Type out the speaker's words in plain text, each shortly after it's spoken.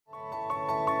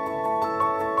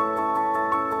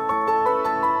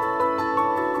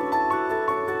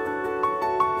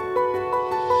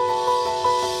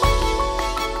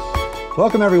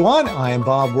Welcome, everyone. I am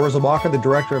Bob Wurzelbacher, the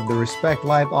director of the Respect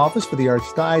Life Office for the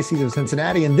Archdiocese of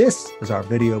Cincinnati, and this is our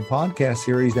video podcast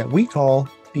series that we call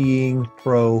Being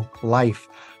Pro-Life.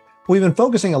 We've been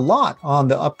focusing a lot on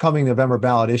the upcoming November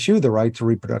ballot issue, the right to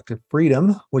reproductive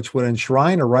freedom, which would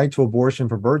enshrine a right to abortion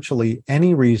for virtually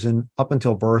any reason up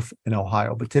until birth in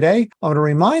Ohio. But today, I want to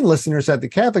remind listeners that the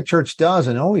Catholic Church does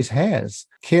and always has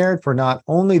cared for not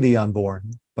only the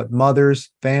unborn, but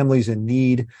mothers, families in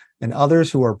need, and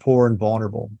others who are poor and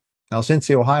vulnerable. Now, since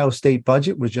the Ohio state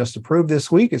budget was just approved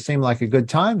this week, it seemed like a good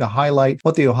time to highlight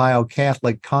what the Ohio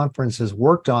Catholic Conference has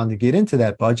worked on to get into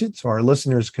that budget so our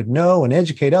listeners could know and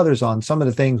educate others on some of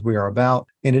the things we are about,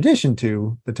 in addition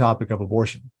to the topic of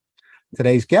abortion.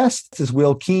 Today's guest is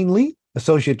Will Keenly,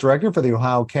 Associate Director for the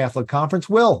Ohio Catholic Conference.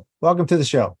 Will, welcome to the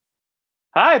show.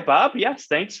 Hi, Bob. Yes,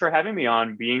 thanks for having me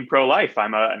on Being Pro-Life.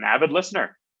 I'm an avid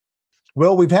listener.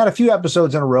 Well, we've had a few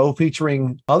episodes in a row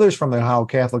featuring others from the Ohio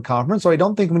Catholic Conference, so I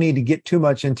don't think we need to get too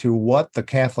much into what the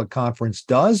Catholic Conference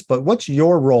does, but what's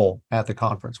your role at the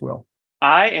conference, Will?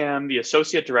 I am the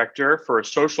Associate Director for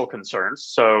Social Concerns.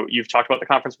 So you've talked about the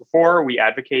conference before. We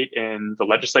advocate in the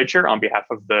legislature on behalf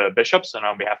of the bishops and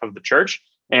on behalf of the church.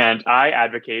 And I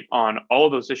advocate on all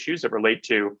of those issues that relate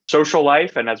to social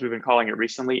life, and as we've been calling it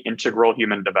recently, integral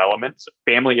human development, so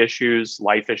family issues,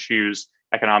 life issues,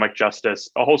 economic justice,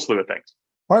 a whole slew of things.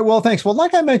 All right, well, thanks. Well,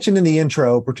 like I mentioned in the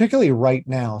intro, particularly right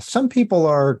now, some people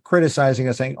are criticizing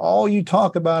us, saying, all you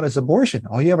talk about is abortion.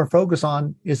 All you ever focus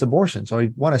on is abortion. So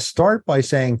I want to start by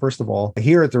saying, first of all,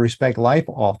 here at the Respect Life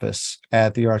Office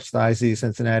at the Archdiocese of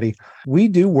Cincinnati, we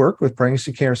do work with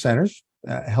pregnancy care centers,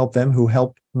 help them who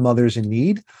help mothers in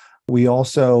need. We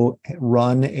also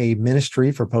run a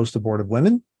ministry for post-abortive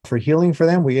women. For healing for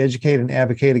them, we educate and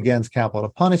advocate against capital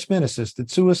punishment, assisted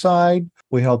suicide.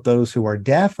 We help those who are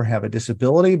deaf or have a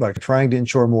disability by trying to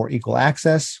ensure more equal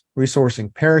access,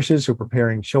 resourcing parishes who are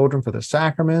preparing children for the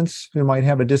sacraments who might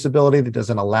have a disability that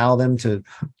doesn't allow them to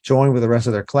join with the rest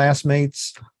of their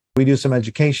classmates. We do some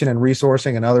education and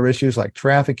resourcing and other issues like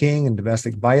trafficking and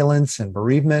domestic violence and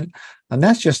bereavement. And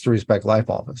that's just the Respect Life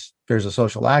Office. There's a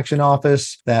social action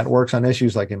office that works on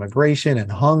issues like immigration and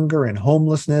hunger and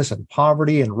homelessness and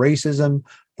poverty and racism.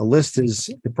 The list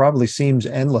it probably seems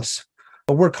endless.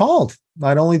 But we're called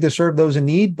not only to serve those in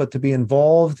need, but to be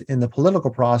involved in the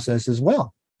political process as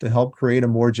well to help create a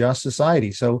more just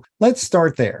society. So let's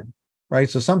start there, right?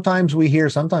 So sometimes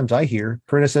I hear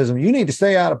criticism, you need to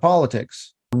stay out of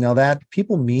politics. Now that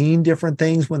people mean different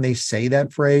things when they say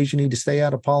that phrase, you need to stay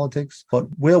out of politics. But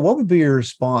Will, what would be your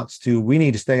response to we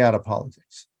need to stay out of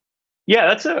politics? Yeah,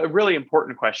 that's a really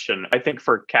important question. I think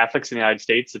for Catholics in the United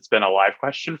States, it's been a live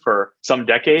question for some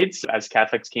decades. As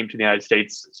Catholics came to the United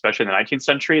States, especially in the 19th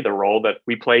century, the role that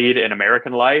we played in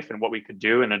American life and what we could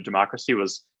do in a democracy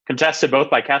was contested both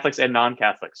by Catholics and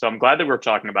non-Catholics. So I'm glad that we're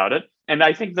talking about it. And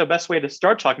I think the best way to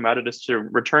start talking about it is to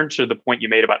return to the point you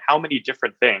made about how many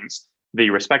different things the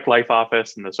Respect Life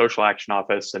Office and the Social Action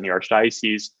Office and the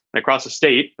Archdiocese and across the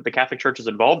state that the Catholic Church is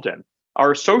involved in.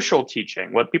 Our social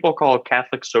teaching, what people call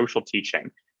Catholic social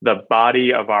teaching, the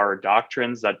body of our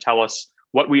doctrines that tell us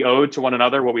what we owe to one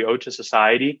another, what we owe to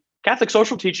society. Catholic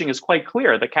social teaching is quite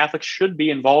clear that Catholics should be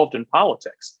involved in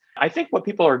politics. I think what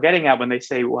people are getting at when they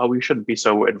say, well, we shouldn't be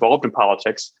so involved in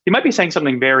politics, they might be saying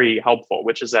something very helpful,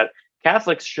 which is that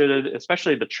Catholics should,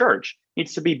 especially the church,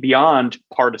 needs to be beyond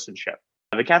partisanship.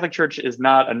 The Catholic Church is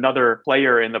not another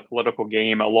player in the political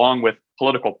game along with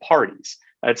political parties.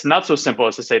 It's not so simple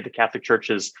as to say the Catholic Church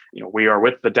is, we are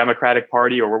with the Democratic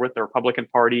Party or we're with the Republican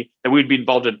Party, that we'd be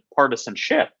involved in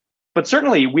partisanship. But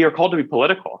certainly we are called to be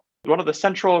political. One of the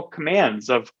central commands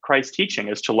of Christ's teaching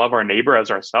is to love our neighbor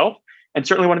as ourselves. And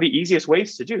certainly one of the easiest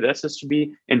ways to do this is to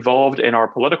be involved in our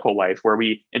political life, where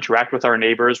we interact with our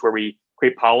neighbors, where we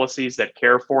create policies that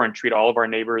care for and treat all of our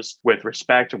neighbors with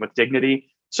respect and with dignity.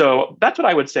 So that's what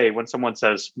I would say when someone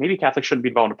says, maybe Catholics shouldn't be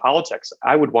involved in politics.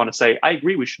 I would want to say, I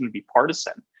agree, we shouldn't be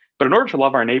partisan. But in order to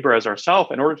love our neighbor as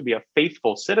ourselves, in order to be a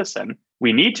faithful citizen,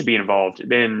 we need to be involved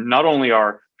in not only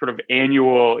our sort of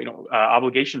annual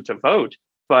obligation to vote,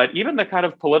 but even the kind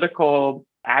of political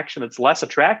action that's less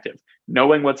attractive.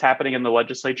 Knowing what's happening in the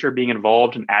legislature, being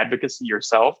involved in advocacy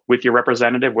yourself with your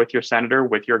representative, with your senator,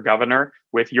 with your governor,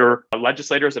 with your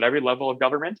legislators at every level of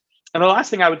government. And the last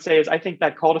thing I would say is I think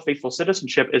that call to faithful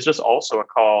citizenship is just also a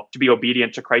call to be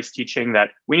obedient to Christ's teaching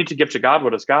that we need to give to God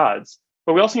what is God's,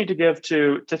 but we also need to give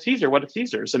to Caesar what is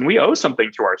Caesar's. And we owe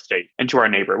something to our state and to our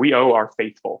neighbor. We owe our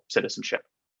faithful citizenship.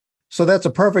 So that's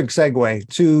a perfect segue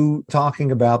to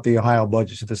talking about the Ohio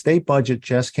budget. So the state budget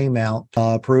just came out,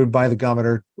 approved by the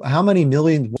governor. How many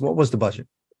millions? What was the budget?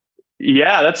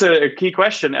 Yeah, that's a key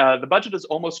question. The budget is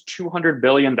almost $200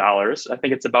 billion. I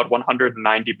think it's about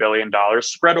 $190 billion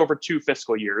spread over 2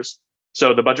 fiscal years.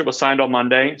 So the budget was signed on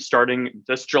Monday, starting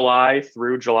this July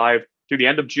through the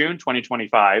end of June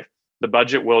 2025. The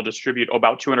budget will distribute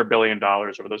about $200 billion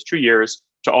over those 2 years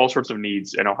to all sorts of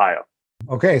needs in Ohio.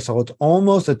 Okay, so it's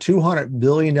almost a $200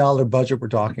 billion budget we're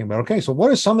talking about. Okay, so what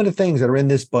are some of the things that are in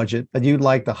this budget that you'd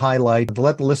like to highlight to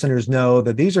let the listeners know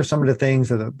that these are some of the things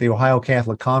that the Ohio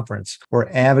Catholic Conference were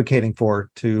advocating for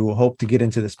to hope to get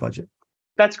into this budget?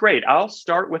 That's great. I'll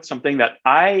start with something that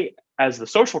I, as the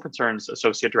Social Concerns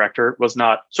Associate Director, was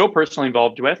not so personally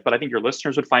involved with, but I think your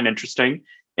listeners would find interesting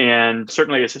and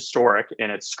certainly is historic in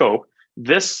its scope.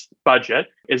 This budget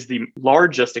is the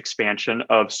largest expansion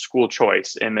of school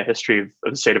choice in the history of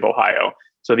the state of Ohio.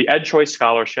 So the Ed Choice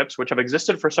scholarships, which have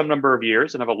existed for some number of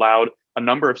years and have allowed a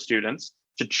number of students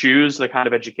to choose the kind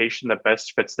of education that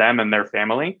best fits them and their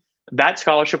family, that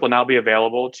scholarship will now be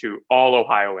available to all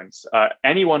Ohioans,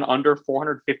 anyone under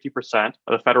 450% of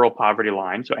the federal poverty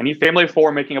line. So any family of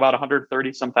four making about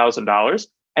 $130,000,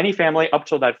 any family up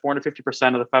to that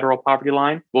 450% of the federal poverty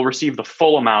line will receive the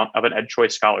full amount of an Ed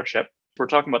Choice scholarship. We're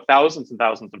talking about thousands and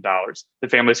thousands of dollars that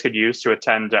families could use to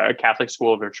attend a Catholic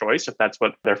school of their choice if that's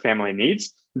what their family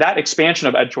needs. That expansion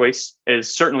of Ed Choice is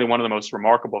certainly one of the most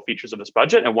remarkable features of this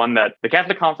budget, and one that the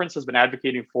Catholic Conference has been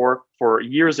advocating for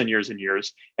years and years and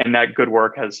years. And that good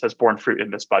work has borne fruit in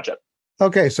this budget.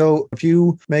 Okay, so if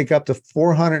you make up to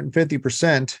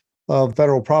 450% of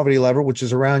federal poverty level, which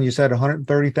is around, you said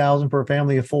 130,000 for a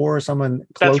family of four, someone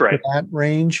close to that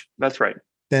range. That's right.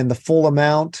 Then the full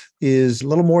amount is a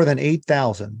little more than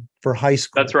 8,000 for high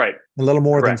school. That's right. A little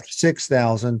more than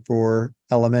 6,000 for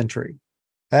elementary.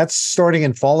 That's starting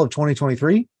in fall of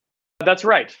 2023? That's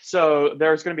right. So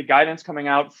there's going to be guidance coming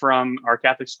out from our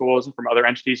Catholic schools and from other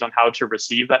entities on how to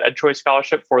receive that Ed Choice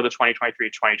scholarship for the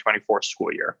 2023-2024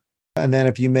 school year. And then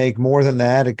if you make more than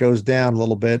that, it goes down a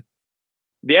little bit.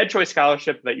 The Ed Choice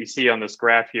scholarship that you see on this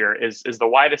graph here is the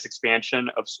widest expansion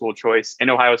of school choice in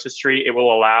Ohio's history. It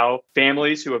will allow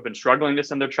families who have been struggling to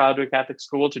send their child to a Catholic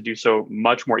school to do so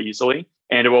much more easily.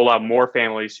 And it will allow more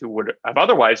families who would have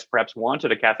otherwise perhaps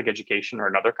wanted a Catholic education or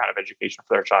another kind of education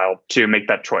for their child to make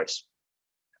that choice.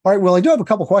 All right. Well, I do have a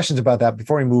couple questions about that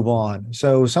before we move on.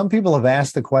 So some people have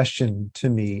asked the question to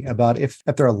me about if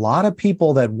there are a lot of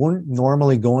people that wouldn't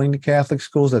normally going to Catholic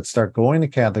schools that start going to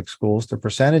Catholic schools, the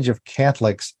percentage of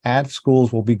Catholics at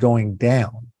schools will be going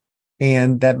down.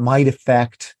 And that might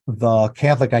affect the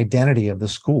Catholic identity of the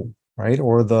school, right?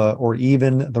 Or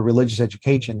even the religious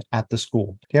education at the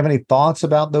school. Do you have any thoughts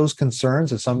about those concerns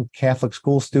that some Catholic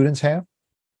school students have?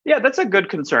 Yeah, that's a good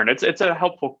concern. It's a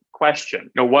helpful question.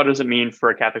 What does it mean for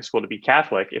a Catholic school to be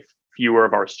Catholic if fewer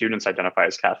of our students identify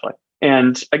as Catholic?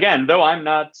 And again, though I'm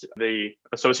not the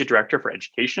associate director for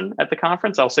education at the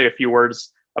conference, I'll say a few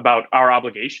words about our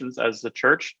obligations as the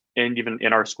church and even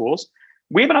in our schools.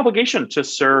 We have an obligation to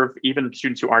serve even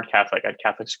students who aren't Catholic at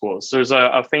Catholic schools. There's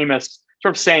a famous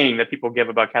sort of saying that people give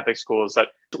about Catholic schools that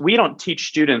we don't teach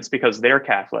students because they're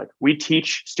Catholic. We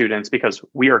teach students because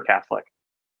we are Catholic.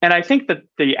 And I think that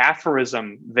the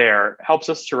aphorism there helps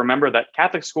us to remember that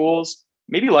Catholic schools,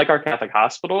 maybe like our Catholic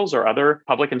hospitals or other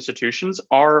public institutions,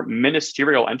 are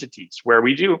ministerial entities where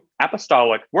we do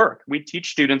apostolic work. We teach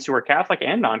students who are Catholic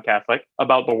and non-Catholic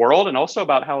about the world and also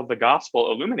about how the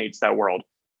gospel illuminates that world.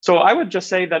 So I would just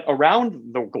say that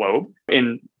around the globe,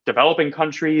 in developing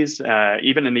countries,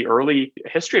 even in the early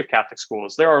history of Catholic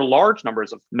schools, there are large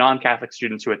numbers of non-Catholic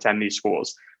students who attend these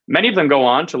schools. Many of them go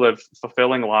on to live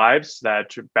fulfilling lives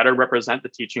that better represent the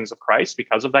teachings of Christ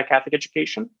because of that Catholic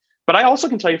education. But I also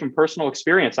can tell you from personal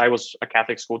experience, I was a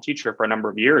Catholic school teacher for a number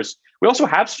of years. We also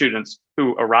have students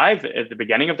who arrive at the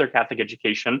beginning of their Catholic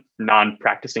education,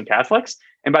 non-practicing Catholics.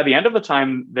 And by the end of the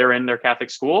time they're in their Catholic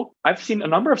school, I've seen a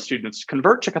number of students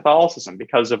convert to Catholicism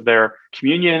because of their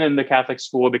communion in the Catholic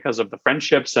school, because of the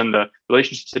friendships and the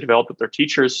relationships they developed with their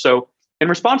teachers. So in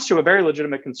response to a very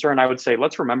legitimate concern, I would say,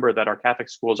 let's remember that our Catholic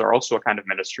schools are also a kind of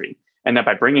ministry, and that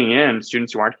by bringing in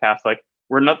students who aren't Catholic,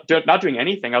 we're not doing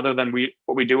anything other than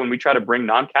what we do when we try to bring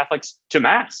non-Catholics to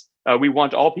Mass. We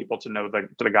want all people to know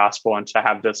the gospel and to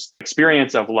have this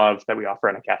experience of love that we offer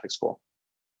in a Catholic school.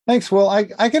 Thanks. Well,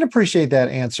 I can appreciate that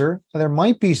answer. There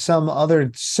might be some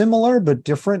other similar but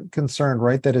different concern,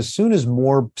 right? That as soon as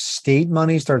more state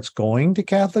money starts going to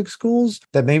Catholic schools,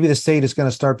 that maybe the state is going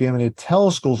to start being able to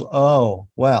tell schools, oh,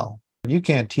 well, you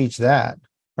can't teach that,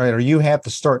 right? Or you have to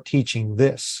start teaching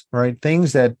this, right?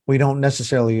 Things that we don't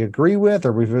necessarily agree with,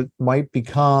 or we might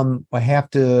have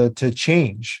to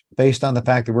change based on the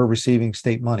fact that we're receiving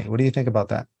state money. What do you think about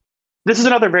that? This is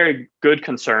another very good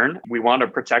concern. We want to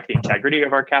protect the integrity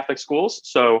of our Catholic schools.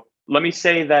 So Let me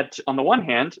say that on the one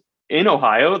hand, in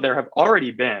Ohio, there have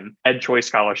already been Ed Choice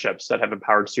scholarships that have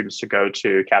empowered students to go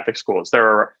to Catholic schools.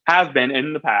 Have been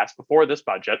in the past, before this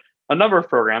budget, a number of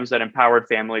programs that empowered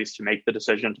families to make the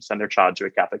decision to send their child to a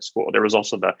Catholic school. There was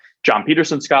also the John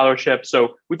Peterson Scholarship.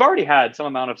 So we've already had some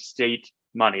amount of state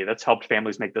money that's helped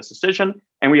families make this decision.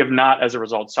 And we have not, as a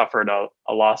result, suffered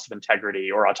a loss of integrity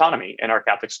or autonomy in our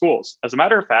Catholic schools. As a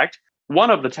matter of fact, one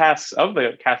of the tasks of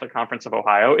the Catholic Conference of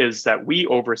Ohio is that we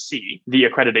oversee the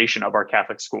accreditation of our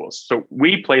Catholic schools. So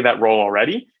we play that role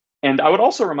already. And I would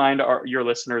also remind your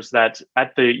listeners that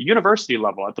at the university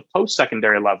level, at the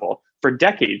post-secondary level, for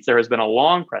decades, there has been a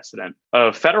long precedent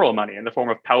of federal money in the form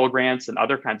of Pell Grants and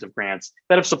other kinds of grants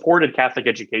that have supported Catholic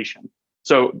education.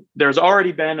 So there's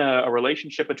already been a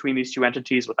relationship between these two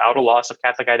entities without a loss of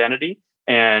Catholic identity.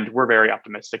 And we're very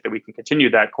optimistic that we can continue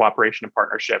that cooperation and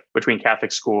partnership between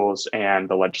Catholic schools and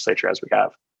the legislature as we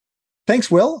have. Thanks,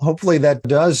 Will. Hopefully that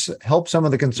does help some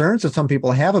of the concerns that some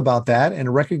people have about that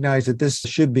and recognize that this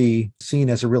should be seen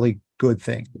as a really good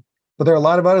thing. But there are a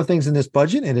lot of other things in this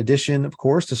budget, in addition, of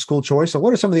course, to school choice. So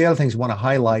what are some of the other things you want to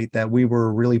highlight that we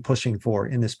were really pushing for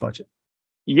in this budget?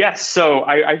 Yes. So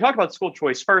I talk about school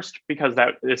choice first because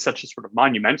that is such a sort of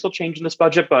monumental change in this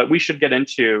budget, but we should get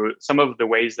into some of the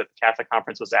ways that the Catholic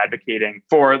Conference was advocating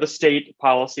for the state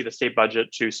policy, the state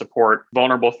budget to support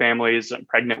vulnerable families,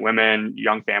 pregnant women,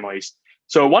 young families.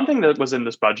 So one thing that was in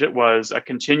this budget was a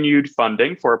continued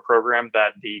funding for a program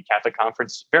that the Catholic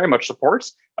Conference very much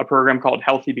supports, a program called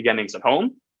Healthy Beginnings at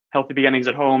Home. Healthy Beginnings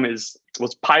at Home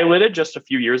was piloted just a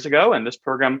few years ago, and this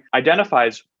program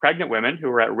identifies pregnant women who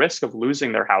are at risk of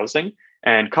losing their housing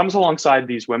and comes alongside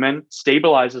these women,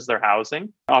 stabilizes their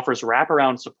housing, offers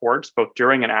wraparound supports both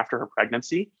during and after her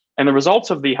pregnancy. And the results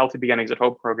of the Healthy Beginnings at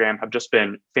Home program have just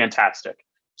been fantastic.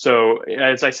 So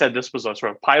as I said, this was a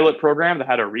sort of pilot program that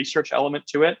had a research element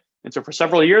to it. And so for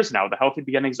several years now, the Healthy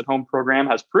Beginnings at Home program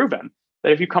has proven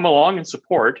that if you come along and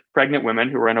support pregnant women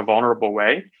who are in a vulnerable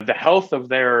way, the health of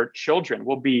their children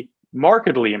will be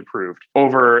markedly improved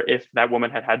over if that woman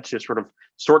had to sort of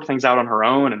sort things out on her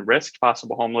own and risked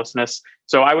possible homelessness.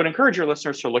 So I would encourage your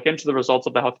listeners to look into the results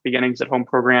of the Healthy Beginnings at Home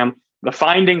program. The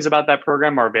findings about that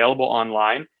program are available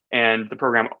online, and the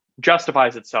program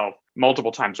justifies itself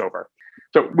multiple times over.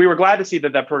 So we were glad to see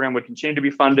that program would continue to be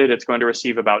funded. It's going to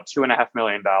receive about $2.5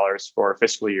 million for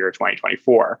fiscal year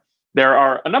 2024. There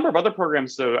are a number of other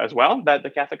programs, though, as well, that the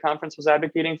Catholic Conference was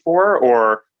advocating for,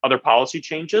 or other policy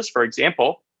changes. For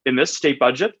example, in this state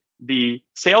budget, the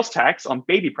sales tax on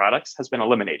baby products has been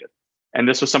eliminated. And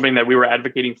this was something that we were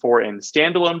advocating for in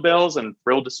standalone bills and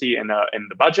thrilled to see in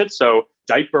the budget. So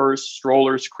diapers,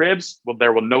 strollers, cribs,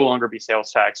 there will no longer be sales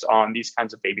tax on these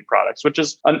kinds of baby products, which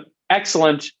is an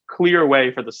excellent, clear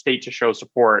way for the state to show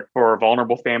support for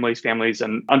vulnerable families,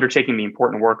 and undertaking the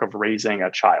important work of raising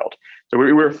a child. So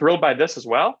we were thrilled by this as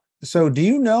well. So do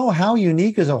you know how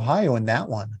unique is Ohio in that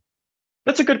one?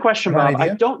 That's a good question, Bob. I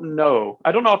don't know.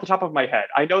 I don't know off the top of my head.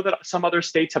 I know that some other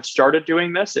states have started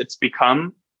doing this. It's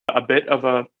become a bit of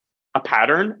a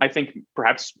pattern, I think,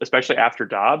 perhaps especially after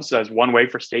Dobbs, as one way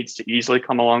for states to easily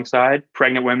come alongside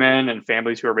pregnant women and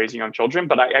families who are raising young children.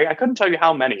 But I couldn't tell you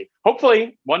how many.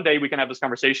 Hopefully, one day we can have this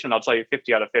conversation and I'll tell you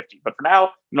 50 out of 50. But for now,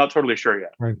 I'm not totally sure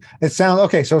yet. Right. It sounds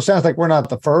okay. So it sounds like we're not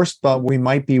the first, but we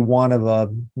might be one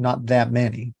of not that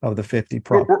many of the 50.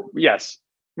 Yes.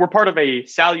 We're part of a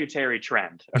salutary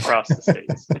trend across the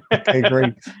states. Okay,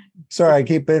 great. Sorry, I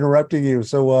keep interrupting you.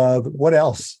 So what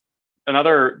else?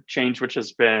 Another change, which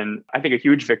has been, I think, a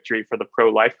huge victory for the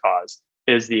pro-life cause,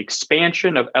 is the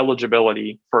expansion of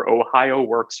eligibility for Ohio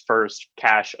Works First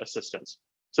cash assistance.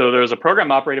 So there's a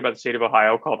program operated by the state of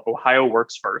Ohio called Ohio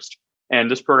Works First. And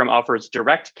this program offers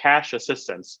direct cash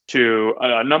assistance to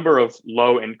a number of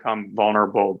low-income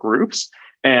vulnerable groups.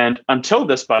 And until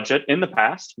this budget, in the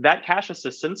past, that cash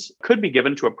assistance could be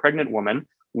given to a pregnant woman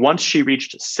once she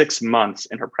reached 6 months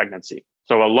in her pregnancy.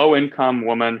 So a low-income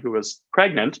woman who was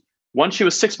pregnant, once she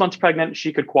was 6 months pregnant,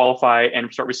 she could qualify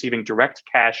and start receiving direct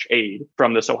cash aid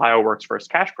from this Ohio Works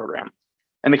First cash program.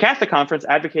 And the Catholic Conference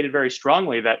advocated very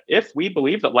strongly that if we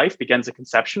believe that life begins at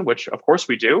conception, which of course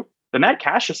we do, then that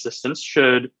cash assistance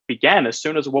should begin as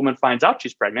soon as a woman finds out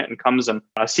she's pregnant and comes and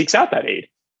seeks out that aid.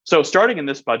 So starting in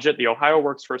this budget, the Ohio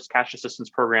Works First cash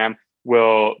assistance program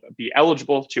will be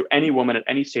eligible to any woman at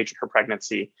any stage of her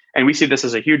pregnancy. And we see this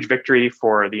as a huge victory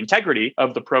for the integrity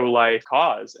of the pro-life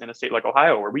cause in a state like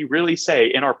Ohio, where we really say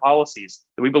in our policies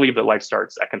that we believe that life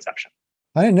starts at conception.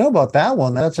 I didn't know about that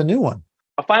one. That's a new one.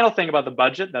 A final thing about the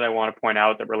budget that I want to point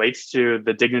out that relates to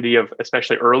the dignity of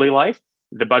especially early life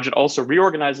The budget also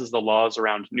reorganizes the laws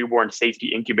around newborn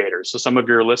safety incubators. So some of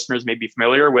your listeners may be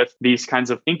familiar with these kinds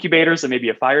of incubators that maybe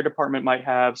a fire department might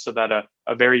have, so that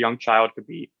a very young child could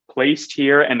be placed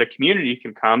here and the community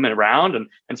can come around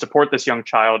and support this young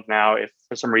child now if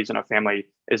for some reason a family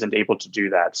isn't able to do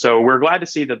that. So we're glad to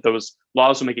see that those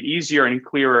laws will make it easier and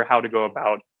clearer how to go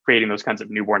about creating those kinds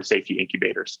of newborn safety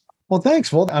incubators. Well,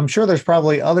 thanks. Well, I'm sure there's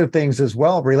probably other things as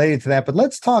well related to that, but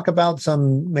let's talk about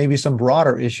maybe some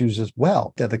broader issues as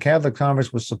well that the Catholic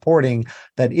Conference was supporting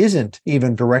that isn't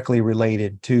even directly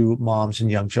related to moms and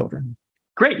young children.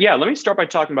 Great. Yeah. Let me start by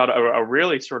talking about a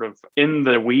really sort of in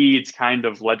the weeds kind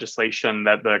of legislation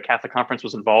that the Catholic Conference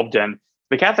was involved in.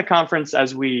 The Catholic Conference,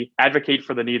 as we advocate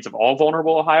for the needs of all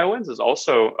vulnerable Ohioans, is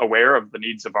also aware of the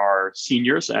needs of our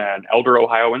seniors and elder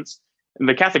Ohioans. And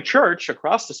the Catholic Church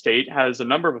across the state has a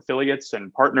number of affiliates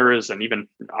and partners and even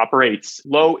operates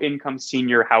low-income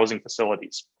senior housing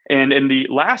facilities. And in the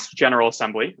last General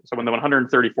Assembly, so in the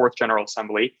 134th General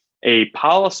Assembly, a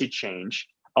policy change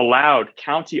allowed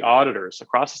county auditors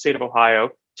across the state of Ohio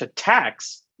to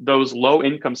tax those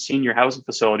low-income senior housing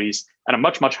facilities at a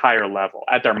much, much higher level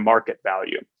at their market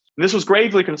value. And this was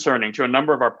gravely concerning to a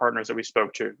number of our partners that we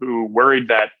spoke to who worried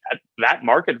that at that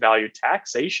market value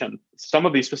taxation, some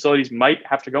of these facilities might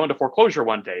have to go into foreclosure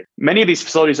one day. Many of these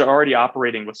facilities are already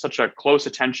operating with such a close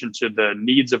attention to the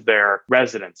needs of their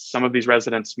residents. Some of these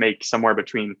residents make somewhere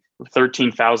between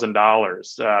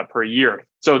 $13,000 per year.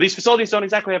 So these facilities don't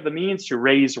exactly have the means to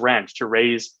raise rent, to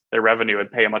raise their revenue and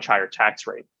pay a much higher tax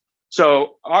rate.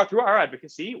 So through our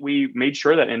advocacy, we made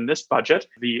sure that in this budget,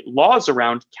 the laws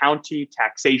around county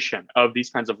taxation of these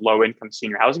kinds of low-income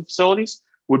senior housing facilities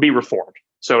would be reformed.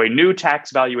 So a new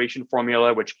tax valuation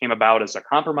formula, which came about as a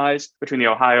compromise between the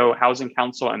Ohio Housing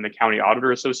Council and the County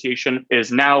Auditor Association,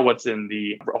 is now what's in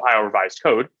the Ohio Revised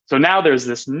Code. So now there's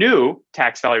this new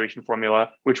tax valuation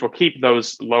formula, which will keep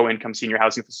those low-income senior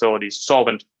housing facilities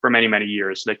solvent for many, many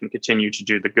years. So they can continue to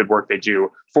do the good work they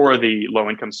do for the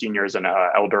low-income seniors and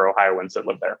elder Ohioans that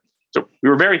live there. So we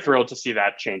were very thrilled to see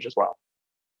that change as well.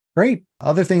 Great.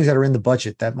 Other things that are in the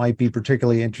budget that might be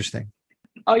particularly interesting.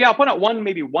 Oh, yeah, I'll point out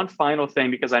one final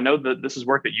thing, because I know that this is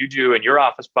work that you do in your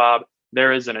office, Bob.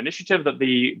 There is an initiative that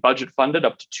the budget funded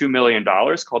up to $2 million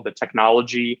called the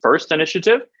Technology First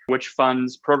Initiative, which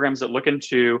funds programs that look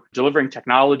into delivering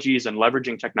technologies and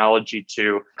leveraging technology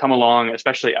to come along,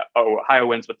 especially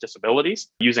Ohioans with disabilities,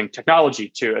 using technology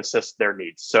to assist their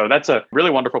needs. So that's a really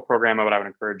wonderful program, and I would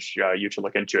encourage you to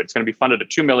look into it. It's going to be funded at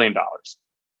 $2 million.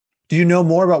 Do you know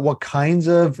more about what kinds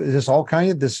of, is this all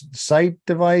kind of this sight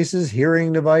devices,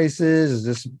 hearing devices? Is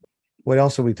this, what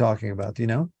else are we talking about? Do you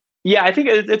know? Yeah, I think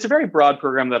it's a very broad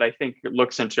program that I think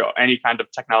looks into any kind of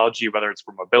technology, whether it's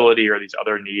for mobility or these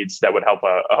other needs that would help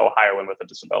a Ohioan with a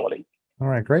disability. All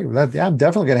right, great. Well, I'm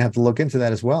definitely going to have to look into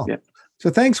that as well. Yeah. So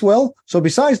thanks, Will. So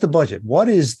besides the budget, what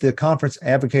is the conference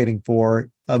advocating for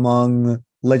among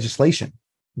legislation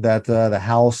that the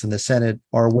House and the Senate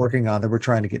are working on that we're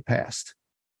trying to get passed?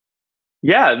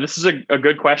 Yeah, this is a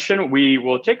good question. We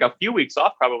will take a few weeks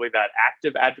off, probably that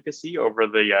active advocacy over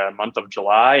the month of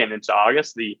July and into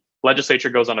August. The legislature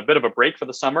goes on a bit of a break for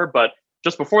the summer, but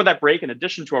just before that break, in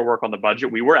addition to our work on the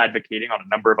budget, we were advocating on a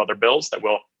number of other bills that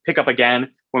we'll pick up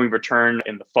again when we return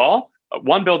in the fall.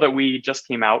 One bill that we just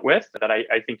came out with that I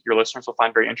think your listeners will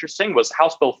find very interesting was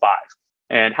House Bill 5.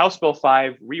 And House Bill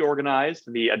 5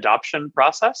 reorganized the adoption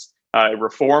process. It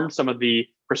reformed some of the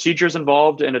procedures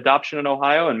involved in adoption in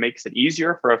Ohio and makes it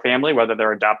easier for a family, whether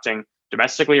they're adopting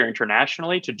domestically or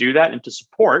internationally, to do that and to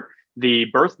support the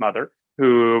birth mother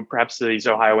who perhaps these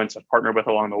Ohioans have partnered with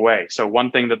along the way. So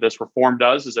one thing that this reform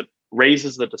does is it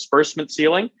raises the disbursement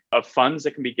ceiling of funds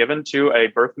that can be given to a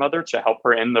birth mother to help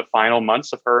her in the final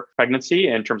months of her pregnancy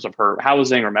in terms of her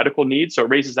housing or medical needs. So it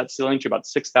raises that ceiling to about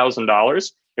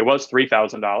 $6,000. It was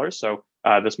 $3,000. So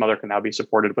this mother can now be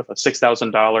supported with a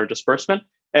 $6,000 disbursement.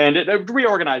 And it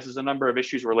reorganizes a number of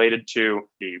issues related to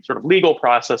the sort of legal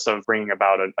process of bringing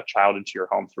about a child into your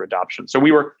home through adoption. So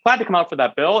we were glad to come out for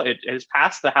that bill. It has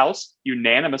passed the House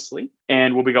unanimously,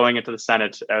 and we'll be going into the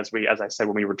Senate as I said,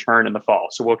 when we return in the fall.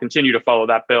 So we'll continue to follow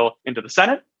that bill into the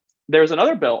Senate. There's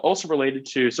another bill also related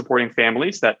to supporting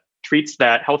families that treats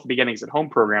that Healthy Beginnings at Home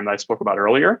program that I spoke about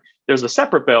earlier. There's a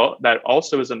separate bill that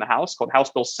also is in the House called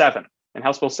House Bill 7. And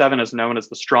House Bill 7 is known as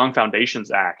the Strong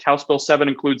Foundations Act. House Bill 7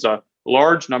 includes a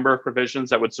large number of provisions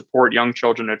that would support young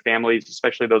children and families,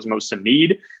 especially those most in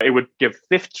need. It would give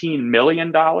 $15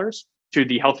 million to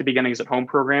the Healthy Beginnings at Home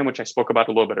program, which I spoke about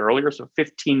a little bit earlier. So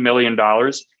 $15 million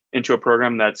into a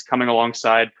program that's coming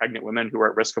alongside pregnant women who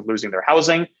are at risk of losing their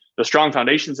housing, The Strong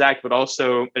Foundations Act would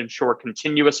also ensure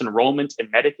continuous enrollment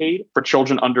in Medicaid for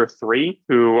children under 3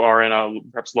 who are in a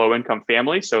perhaps low-income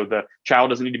family. So the child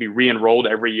doesn't need to be re-enrolled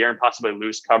every year and possibly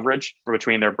lose coverage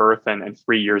between their birth and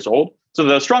 3 years old. So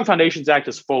the Strong Foundations Act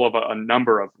is full of a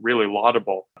number of really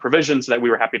laudable provisions that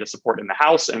we were happy to support in the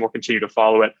House, and we'll continue to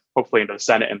follow it, hopefully into the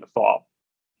Senate in the fall.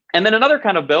 And then another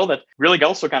kind of bill that really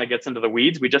also kind of gets into the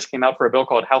weeds, we just came out for a bill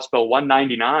called House Bill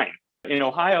 199. In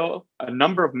Ohio, a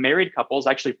number of married couples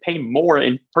actually pay more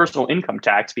in personal income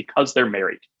tax because they're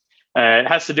married. It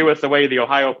has to do with the way the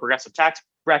Ohio progressive tax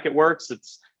bracket works.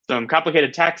 It's some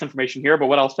complicated tax information here, but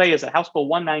what I'll say is that House Bill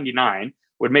 199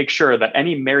 would make sure that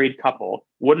any married couple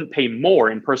wouldn't pay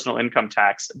more in personal income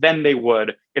tax than they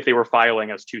would if they were filing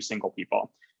as 2 single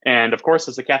people. And of course,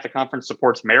 as the Catholic Conference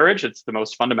supports marriage, it's the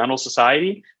most fundamental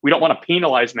society. We don't want to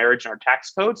penalize marriage in our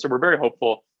tax code, so we're very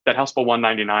hopeful that House Bill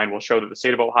 199 will show that the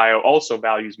state of Ohio also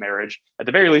values marriage, at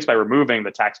the very least by removing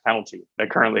the tax penalty that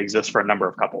currently exists for a number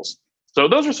of couples. So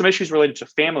those are some issues related to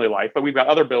family life, but we've got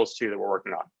other bills too that we're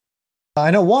working on. I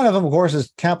know one of them, of course,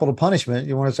 is capital punishment.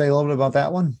 You want to say a little bit about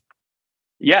that one?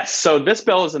 Yes. So this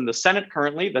bill is in the Senate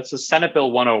currently. That's the Senate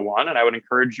Bill 101. And I would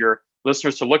encourage your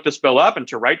listeners to look this bill up and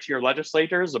to write to your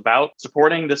legislators about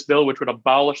supporting this bill, which would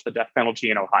abolish the death penalty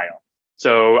in Ohio.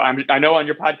 So I know on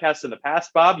your podcast in the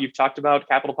past, Bob, you've talked about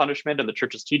capital punishment and the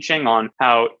church's teaching on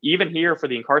how even here for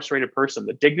the incarcerated person,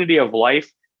 the dignity of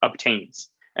life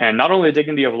obtains. And not only the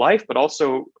dignity of life, but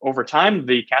also over time,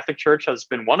 the Catholic Church has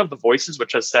been one of the voices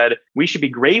which has said we should be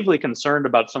gravely concerned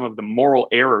about some of the moral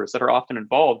errors that are often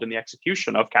involved in the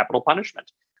execution of capital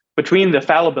punishment. Between the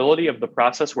fallibility of the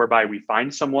process whereby we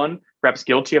find someone perhaps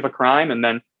guilty of a crime and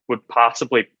then would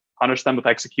possibly punish them with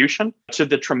execution, to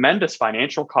the tremendous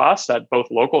financial costs at both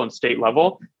local and state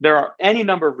level, there are any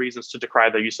number of reasons to decry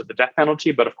the use of the death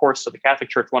penalty. But of course, to the Catholic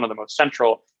Church, one of the most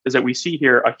central is that we see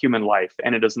here a human life,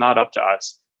 and it is not up to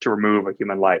us to remove a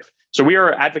human life. So we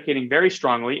are advocating very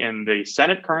strongly in the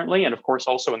Senate currently, and of course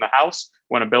also in the House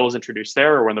when a bill is introduced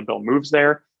there or when the bill moves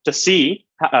there, to see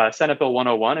Senate Bill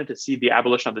 101 and to see the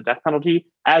abolition of the death penalty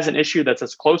as an issue that's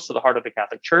as close to the heart of the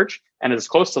Catholic Church and as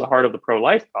close to the heart of the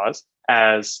pro-life cause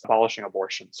as abolishing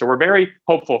abortion. So we're very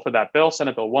hopeful for that bill,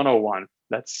 Senate Bill 101,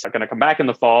 that's going to come back in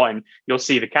the fall, and you'll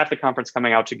see the Catholic Conference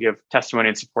coming out to give testimony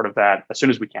in support of that as soon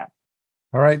as we can.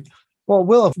 All right. Well,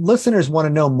 Will, if listeners want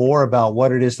to know more about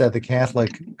what it is that the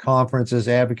Catholic Conference is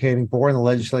advocating for in the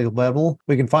legislative level,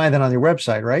 we can find that on your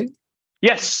website, right?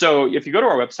 Yes. So if you go to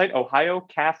our website,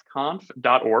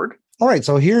 ohiocathconf.org. All right.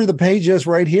 So here are the pages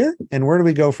right here. And where do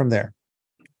we go from there?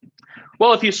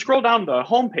 Well, if you scroll down the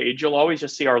homepage, you'll always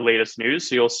just see our latest news.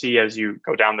 So you'll see as you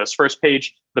go down this first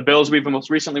page, the bills we've been most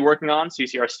recently working on. So you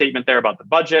see our statement there about the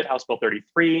budget, House Bill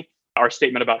 33, our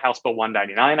statement about House Bill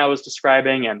 199 I was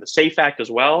describing, and the SAFE Act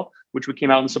as well, which we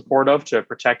came out in support of to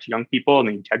protect young people and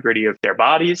the integrity of their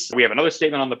bodies. We have another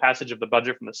statement on the passage of the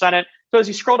budget from the Senate. So as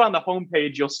you scroll down the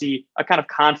homepage, you'll see a kind of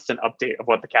constant update of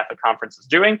what the Catholic Conference is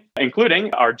doing,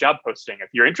 including our job posting. If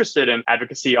you're interested in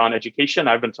advocacy on education,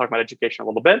 I've been talking about education a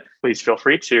little bit, please feel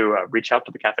free to reach out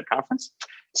to the Catholic Conference.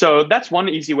 So that's one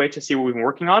easy way to see what we've been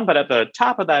working on. But at the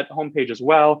top of that homepage as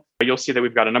well, you'll see that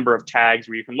we've got a number of tags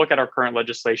where you can look at our current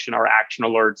legislation, our action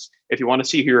alerts. If you want to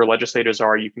see who your legislators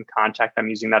are, you can contact them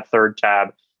using that third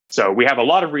tab. So we have a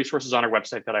lot of resources on our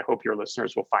website that I hope your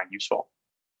listeners will find useful.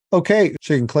 Okay,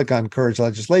 so you can click on Courage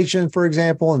Legislation, for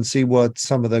example, and see what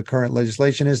some of the current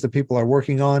legislation is that people are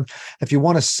working on. If you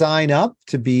want to sign up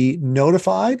to be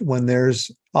notified when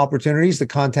there's opportunities to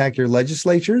contact your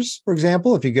legislatures, for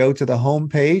example, if you go to the home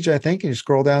page, I think, and you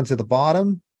scroll down to the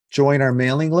bottom, join our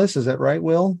mailing list. Is that right,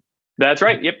 Will? That's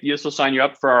right. Yep. This will sign you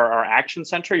up for our Action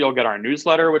Center. You'll get our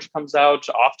newsletter, which comes out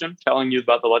often telling you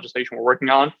about the legislation we're working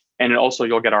on. And also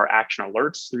you'll get our action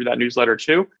alerts through that newsletter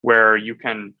too, where you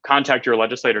can contact your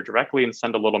legislator directly and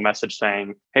send a little message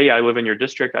saying, hey, I live in your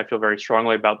district. I feel very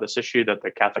strongly about this issue that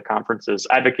the Catholic Conference is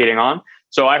advocating on.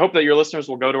 So I hope that your listeners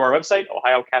will go to our website,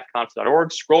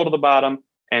 ohiocathconf.org, scroll to the bottom,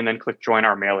 and then click join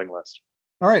our mailing list.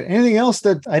 All right. Anything else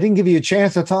that I didn't give you a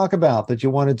chance to talk about that you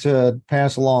wanted to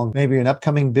pass along? Maybe an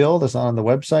upcoming bill that's not on the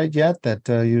website yet that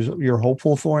you're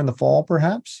hopeful for in the fall,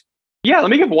 perhaps? Yeah,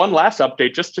 let me give one last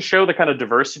update just to show the kind of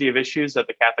diversity of issues that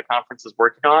the Catholic Conference is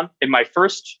working on. In my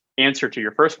first answer to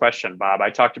your first question, Bob, I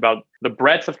talked about the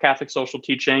breadth of Catholic social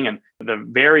teaching and the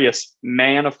various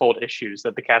manifold issues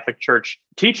that the Catholic Church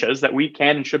teaches that we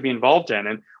can and should be involved in.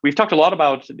 And we've talked a lot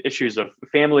about issues of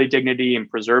family dignity and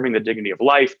preserving the dignity of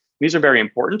life. These are very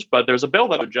important, but there's a bill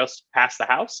that would just pass the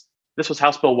House. This was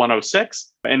House Bill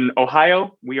 106. In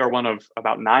Ohio, we are one of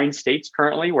about 9 states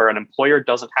currently where an employer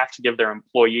doesn't have to give their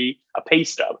employee a pay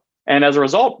stub. And as a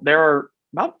result, there are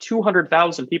about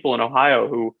 200,000 people in Ohio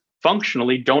who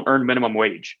functionally don't earn minimum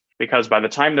wage, because by the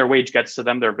time their wage gets to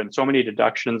them, there have been so many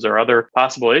deductions or other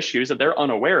possible issues that they're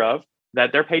unaware of,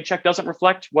 that their paycheck doesn't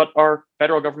reflect what our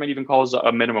federal government even calls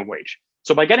a minimum wage.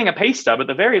 So by getting a pay stub, at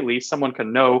the very least, someone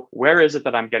can know where is it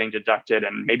that I'm getting deducted,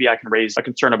 and maybe I can raise a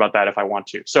concern about that if I want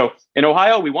to. So in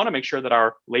Ohio, we want to make sure that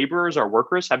our laborers, our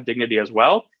workers have dignity as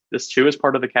well. This too is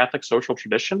part of the Catholic social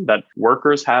tradition, that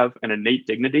workers have an innate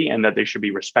dignity and that they should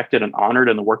be respected and honored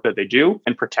in the work that they do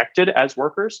and protected as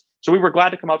workers. So we were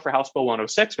glad to come out for House Bill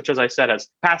 106, which, as I said, has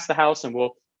passed the House and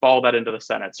will follow that into the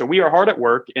Senate. So we are hard at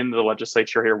work in the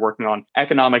legislature here, working on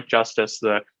economic justice,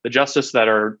 the justice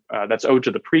that's owed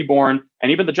to the preborn,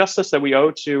 and even the justice that we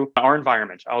owe to our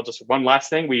environment. One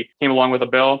last thing, we came along with a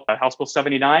bill, House Bill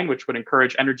 79, which would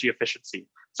encourage energy efficiency.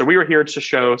 So we were here to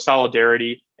show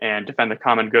solidarity and defend the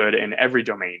common good in every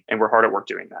domain, and we're hard at work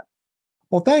doing that.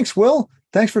 Well, thanks, Will.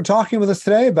 Thanks for talking with us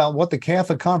today about what the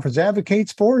Catholic Conference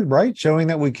advocates for, right? Showing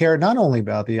that we care not only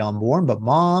about the unborn, but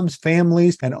moms,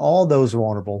 families, and all those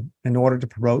vulnerable in order to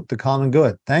promote the common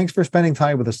good. Thanks for spending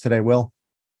time with us today, Will.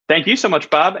 Thank you so much,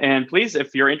 Bob. And please,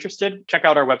 if you're interested, check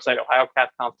out our website,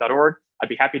 ohiocathconf.org. I'd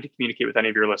be happy to communicate with any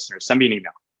of your listeners. Send me an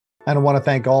email. And I want to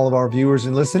thank all of our viewers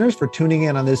and listeners for tuning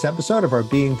in on this episode of our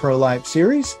Being Pro-Life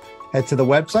series. Head to the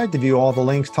website to view all the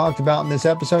links talked about in this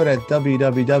episode at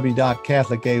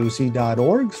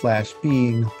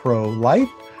www.catholicaoc.org/beingprolife.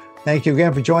 Thank you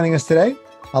again for joining us today.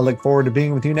 I look forward to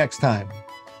being with you next time.